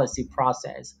process, policy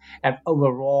process, have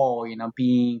overall,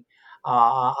 being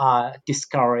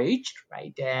discouraged,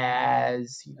 right?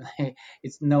 As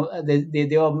it's no,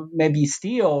 there are maybe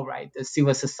still, right, the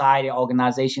civil society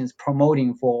organizations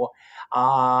promoting for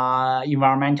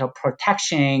environmental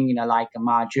protection, like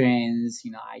margins,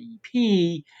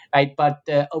 IEP, right? But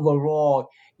overall,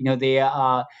 they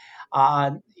are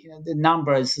the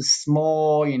numbers are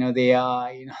small. They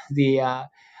are their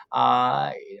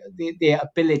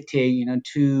ability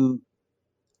to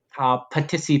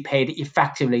participate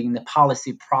effectively in the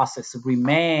policy process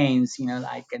remains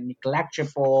like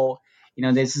negligible.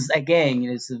 This is again,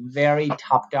 it's a very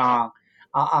top down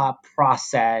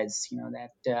process. In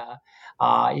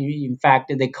fact,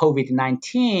 the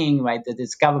COVID-19, right,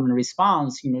 this government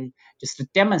response, just to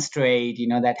demonstrate,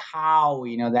 that how,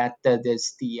 that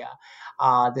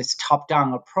this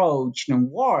top-down approach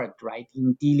worked, right,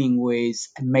 in dealing with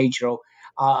a major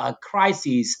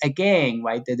crisis again,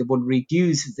 right, that would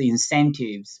reduce the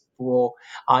incentives for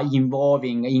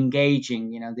engaging,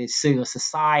 the civil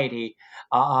society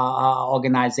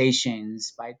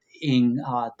organizations, right, in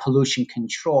pollution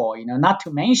control. Not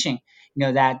to mention,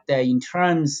 that in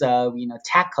terms of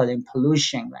tackling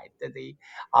pollution, right,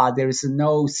 there is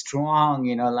no strong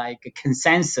like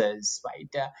consensus, right,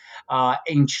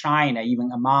 in China,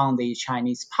 even among the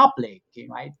Chinese public,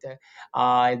 right,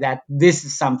 that this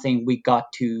is something we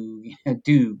got to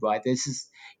do, right. This is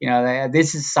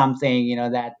something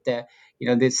that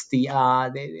this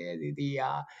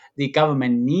the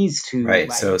government needs to, right.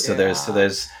 right, So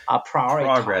there's progress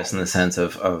prioritize. in the sense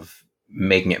of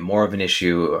making it more of an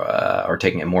issue, or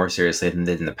taking it more seriously than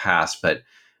they did in the past, but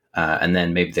and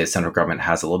then maybe the central government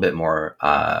has a little bit more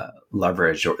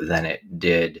leverage than it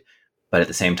did, but at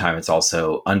the same time, it's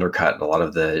also undercut a lot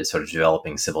of the sort of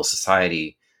developing civil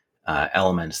society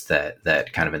elements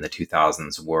that kind of in the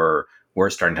 2000s were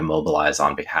starting to mobilize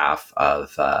on behalf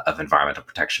of environmental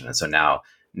protection. And so now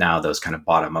those kind of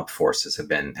bottom up forces have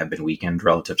been weakened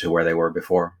relative to where they were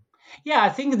before. Yeah, I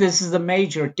think this is a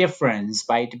major difference,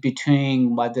 right,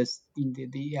 between what the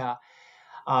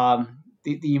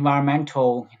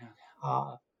environmental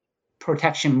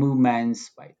protection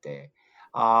movements, right,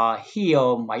 here,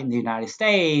 right, in the United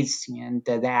States, and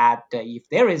that if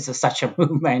there is such a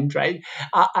movement, right,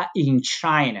 in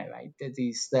China, right,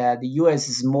 the U.S.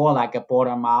 is more like a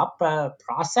bottom-up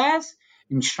process.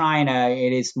 In China,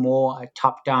 it is more a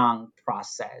top-down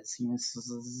process. So this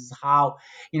is how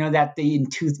that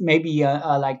maybe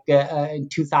in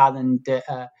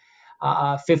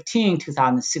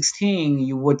 2016,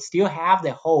 you would still have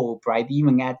the hope, right?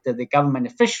 Even at the government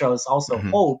officials also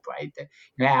hope, right?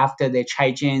 After the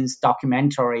Chai Jin's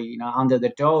documentary, Under the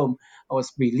Dome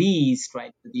was released,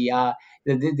 right? The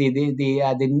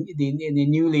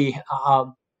newly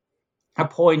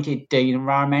appointed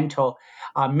environmental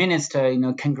minister,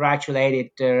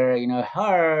 congratulated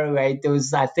her, right?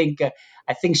 Those I think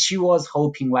she was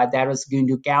hoping, right, that was going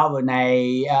to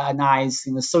galvanize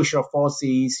social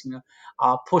forces,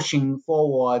 pushing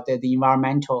forward the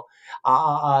environmental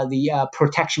the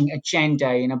protection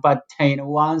agenda, but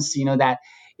once that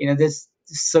this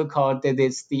so-called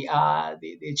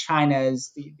the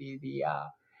China's the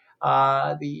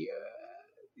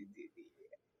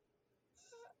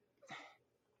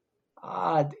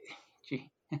gee,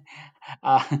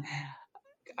 uh,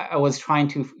 I was trying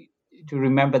to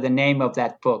remember the name of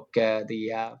that book.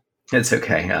 It's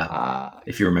okay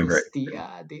if you remember it.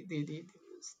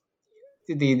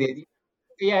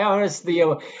 Yeah, it was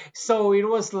so it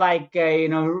was like very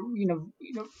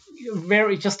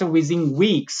just within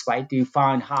weeks, right? You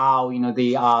found how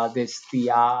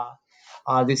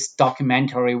this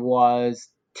documentary was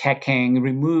taken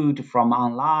removed from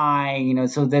online.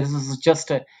 So this is just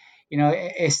a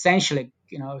essentially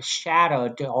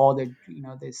shattered all the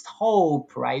this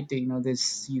hope, right?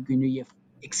 This you can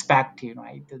expect,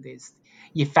 right? This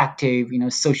effective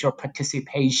social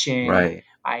participation, Right.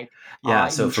 right? Yeah.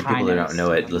 So In for people who don't China's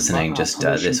know it, listening, just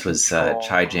pollution this was control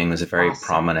Chai Jing was a very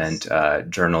prominent process.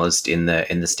 journalist in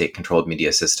the state controlled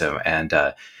media system, and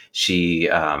she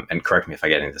and correct me if I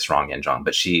get any of this wrong, Yan Zhang,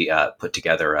 but she put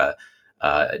together a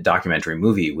documentary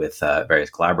movie with various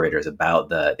collaborators about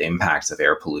the impacts of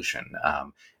air pollution,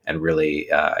 and really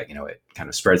it kind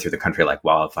of spread through the country like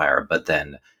wildfire, but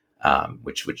then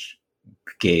which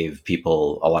gave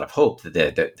people a lot of hope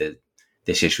that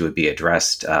this issue would be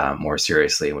addressed more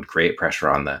seriously and would create pressure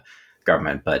on the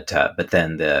government. But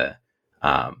then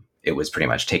it was pretty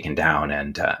much taken down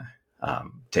and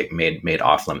made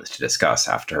off limits to discuss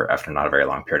after not a very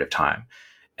long period of time.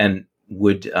 And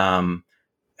would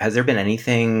has there been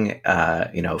anything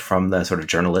from the sort of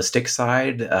journalistic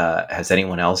side? Has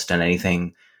anyone else done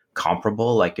anything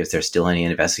comparable? Like, is there still any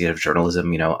investigative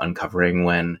journalism uncovering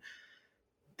when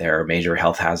there are major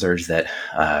health hazards that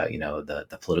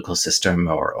the political system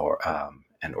or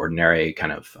an ordinary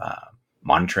kind of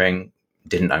monitoring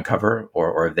didn't uncover,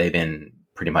 or have they been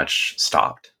pretty much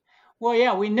stopped? Well,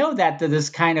 yeah, we know that this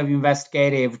kind of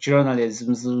investigative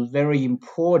journalism is very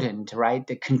important, right?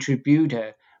 The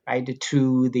contributor, right,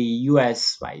 to the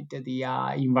U.S., right, the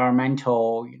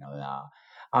environmental,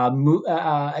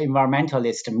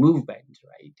 environmentalist movement,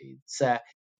 right? It's that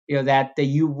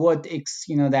you would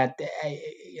that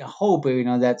hope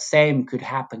that same could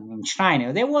happen in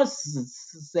China. There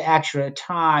was actually a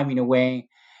time when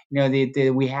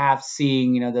we have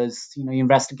seen, those,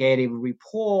 investigative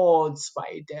reports,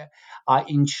 right,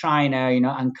 in China,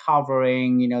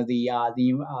 uncovering,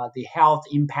 the health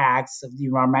impacts of the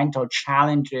environmental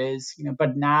challenges,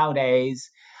 but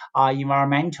nowadays,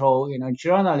 environmental,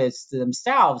 journalists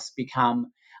themselves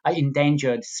become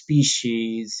endangered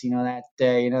species,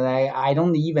 I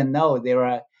don't even know there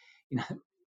are, you know,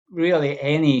 really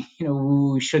any,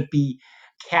 who should be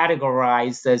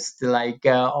categorized as the, like,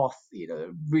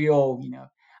 real,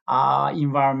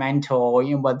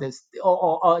 environmental, but this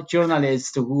or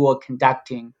journalists who are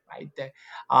conducting, right,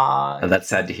 That's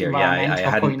sad to hear. Yeah, I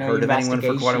environmental, hadn't heard of anyone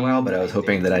for quite a while, but I was right,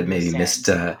 hoping that I'd in the maybe sense.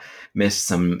 missed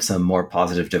some more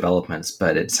positive developments.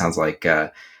 But it sounds like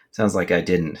I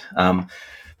didn't.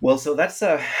 Well, so that's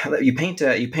you paint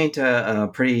a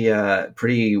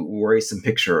pretty worrisome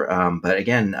picture. But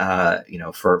again,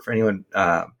 for anyone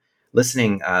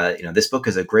listening, this book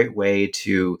is a great way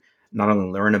to not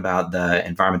only learn about the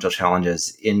environmental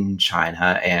challenges in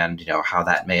China and how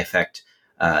that may affect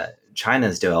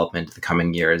China's development in the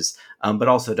coming years, but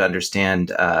also to understand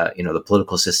the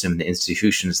political system, the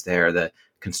institutions there, the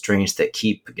constraints that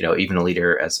keep even a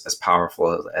leader as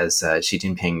powerful as Xi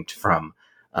Jinping from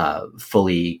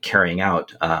fully carrying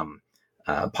out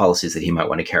policies that he might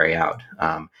want to carry out,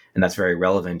 and that's very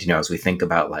relevant. As we think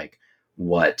about like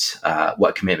what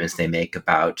commitments they make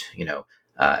about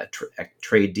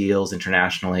trade deals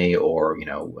internationally, or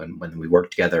when we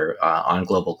work together on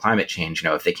global climate change.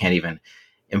 If they can't even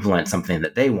implement something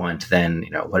that they want, then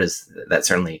what is that?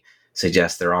 Certainly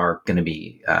suggests there are going to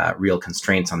be real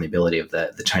constraints on the ability of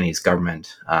the Chinese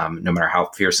government, no matter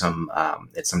how fearsome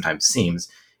it sometimes seems,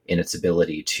 in its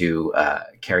ability to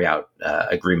carry out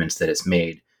agreements that it's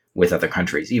made with other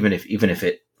countries, even if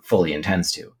it fully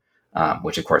intends to,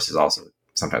 which of course is also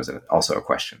sometimes also a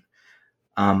question.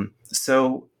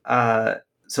 So why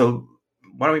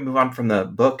don't we move on from the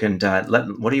book and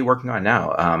what are you working on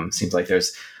now? Seems like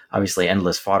there's obviously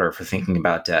endless fodder for thinking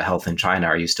about health in China.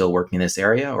 Are you still working in this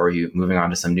area, or are you moving on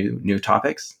to some new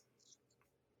topics?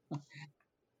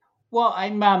 Well,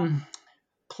 I'm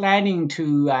planning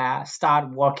to start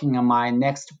working on my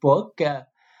next book.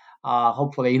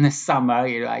 Hopefully in the summer,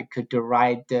 I could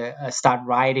start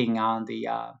writing on the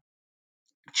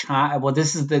China. Well,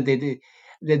 this is the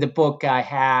book I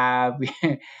have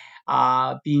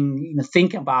been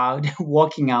thinking about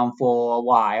working on for a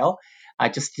while. I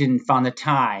just didn't find the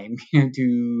time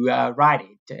to write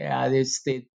it. This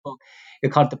the book.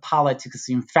 It's called "The Politics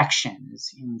of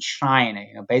Infections in China."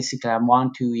 Basically, I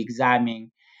want to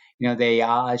examine,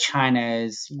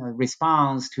 China's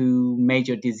response to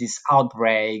major disease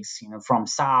outbreaks, from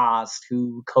SARS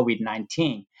to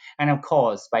COVID-19, and of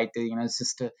course, it's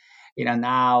just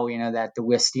now that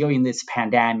we're still in this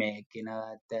pandemic,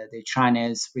 the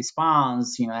China's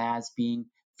response has been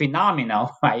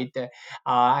phenomenal, right?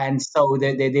 And so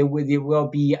there will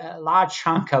be a large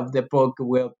chunk of the book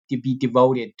will be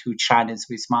devoted to China's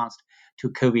response to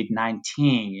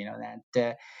COVID-19.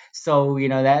 That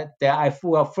I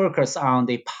will focus on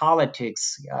the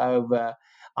politics of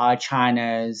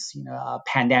China's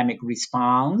pandemic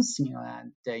response,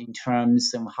 and in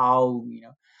terms of how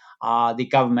the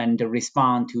government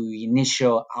respond to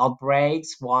initial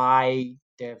outbreaks, why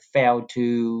they failed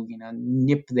to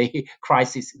nip the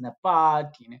crisis in the bud,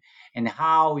 and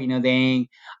how then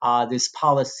this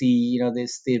policy,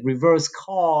 the reverse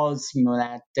cause,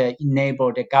 that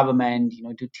enable the government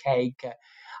to take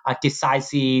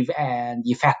decisive and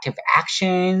effective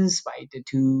actions, right,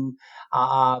 to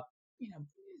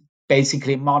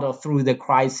basically model through the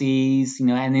crises,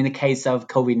 and in the case of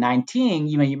COVID-19,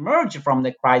 even emerge from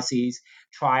the crisis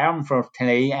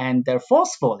triumphantly and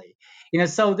forcefully.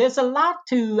 So there's a lot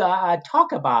to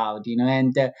talk about,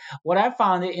 and what I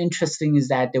found interesting is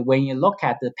that when you look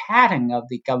at the pattern of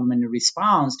the government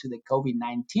response to the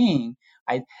COVID-19,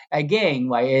 again,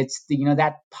 it's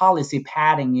that policy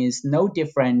pattern is no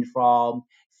different from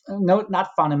not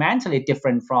fundamentally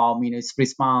different from its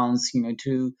response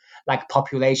to like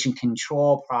population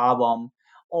control problem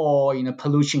or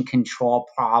pollution control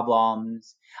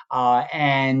problems,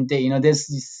 and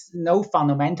there's no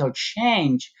fundamental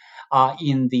change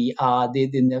in the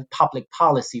public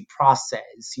policy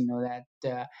process.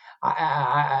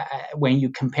 When you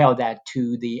compare that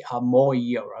to the Mao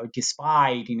era,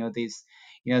 despite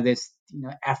this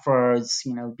efforts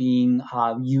being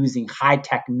using high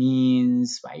tech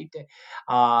means, right?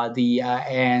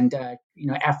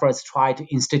 Efforts try to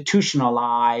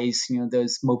institutionalize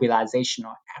those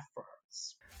mobilizational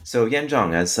efforts. So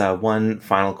Yanzhong, as one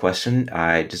final question,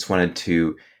 I just wanted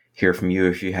to hear from you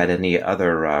if you had any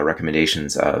other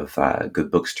recommendations of good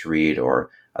books to read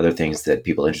or other things that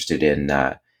people interested in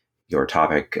your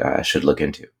topic should look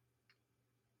into?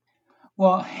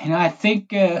 Well, I think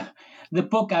the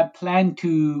book I plan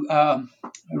to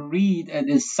read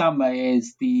this summer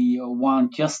is the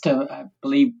one just, I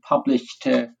believe, published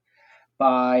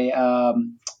by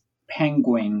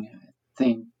Penguin. I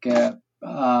think it's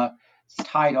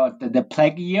titled "The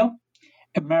Plague Year: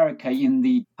 America in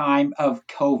the Time of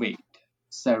COVID."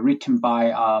 It's written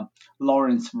by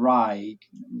Lawrence Wright.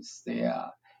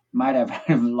 Might have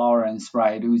heard of Lawrence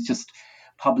Wright, who's just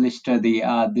published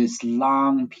this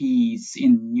long piece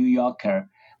in New Yorker,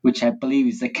 which I believe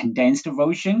is a condensed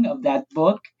version of that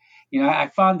book. I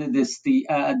found that this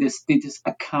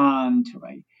account,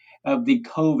 right, of the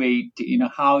COVID,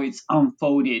 how it's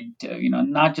unfolded,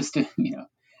 not just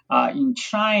in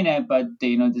China, but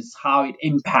this how it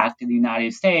impacted the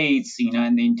United States,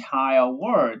 and the entire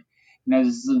world. This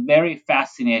is very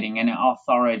fascinating and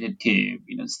authoritative.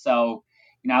 So,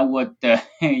 I would,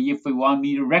 if you want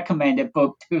me to recommend a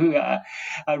book to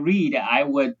read, I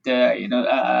would,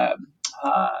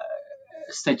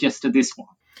 suggest this one.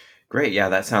 Great. Yeah,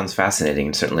 that sounds fascinating.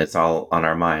 And certainly it's all on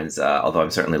our minds, although I'm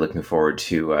certainly looking forward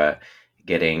to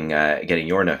getting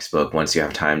your next book once you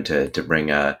have time to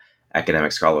bring a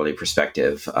academic scholarly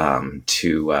perspective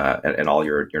to and all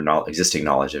your existing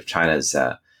knowledge of China's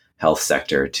health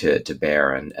sector to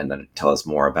bear, and then tell us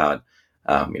more about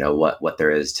what there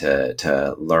is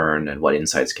to learn and what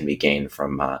insights can be gained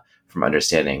from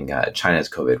understanding China's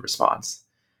COVID response.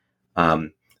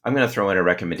 I'm going to throw in a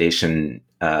recommendation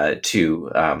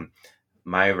too.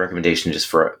 My recommendation, just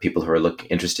for people who are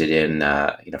interested in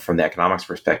from the economics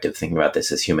perspective, thinking about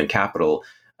this as human capital.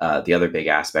 The other big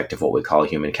aspect of what we call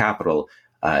human capital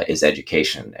is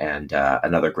education, and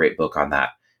another great book on that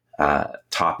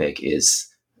topic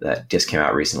that just came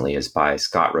out recently is by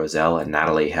Scott Rozelle and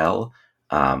Natalie Hell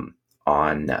on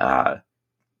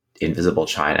Invisible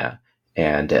China,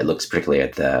 and it looks particularly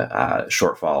at the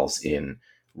shortfalls in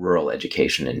rural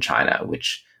education in China,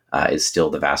 which is still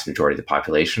the vast majority of the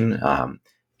population,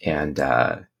 and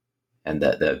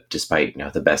the despite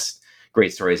the best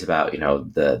great stories about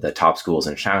the top schools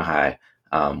in Shanghai.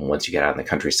 Once you get out in the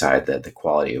countryside, the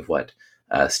quality of what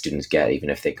students get, even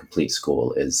if they complete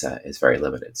school, is very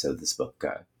limited. So this book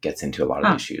gets into a lot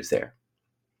of issues there.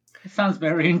 It sounds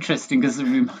very interesting, because it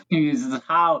reminds me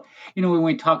how, when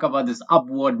we talk about this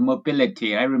upward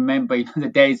mobility, I remember the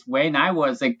days when I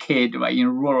was a kid, right, in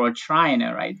rural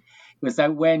China, right? Because I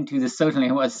went to certainly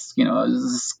it was,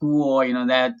 school,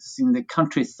 that's in the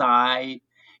countryside,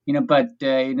 but,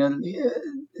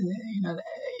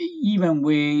 even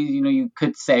you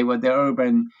could say, well, the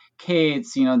urban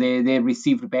kids, they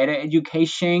received better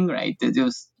education, right? They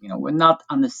was, we're not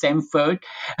on the same foot,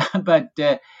 but,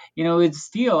 it's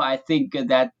still, I think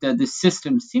that the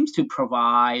system seems to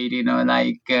provide,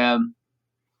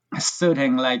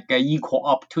 certain equal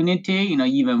opportunity,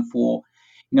 even for,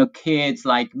 kids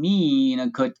like me,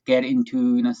 could get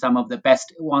into,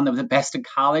 one of the best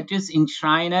colleges in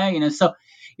China, so,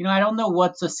 I don't know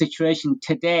what's the situation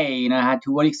today,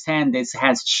 to what extent this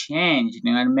has changed,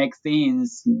 and make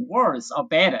things worse or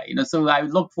better, so I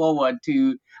look forward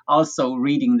to also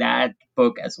reading that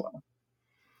book as well.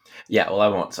 Yeah, well,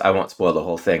 I won't spoil the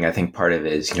whole thing. I think part of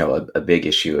it is, a big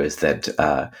issue is that,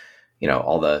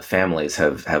 all the families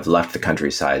have left the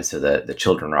countryside, so the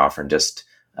children are often just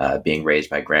being raised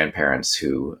by grandparents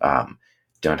who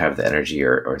don't have the energy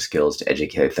or skills to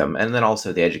educate them. And then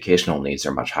also the educational needs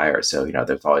are much higher. So,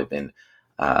 there's always been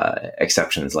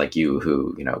exceptions like you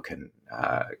who, can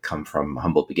come from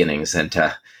humble beginnings and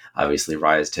obviously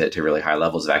rise to really high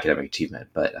levels of academic achievement.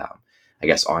 But I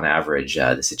guess on average,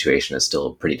 the situation is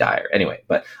still pretty dire. Anyway,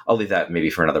 but I'll leave that maybe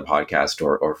for another podcast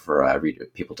or for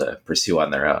people to pursue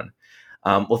on their own.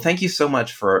 Well, thank you so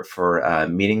much for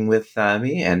meeting with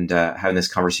me and having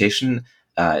this conversation.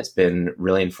 It's been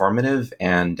really informative.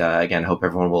 And again, hope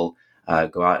everyone will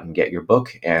go out and get your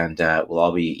book, and we'll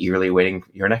all be eagerly waiting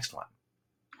your next one.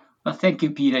 Well, thank you,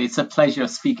 Peter. It's a pleasure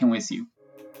speaking with you.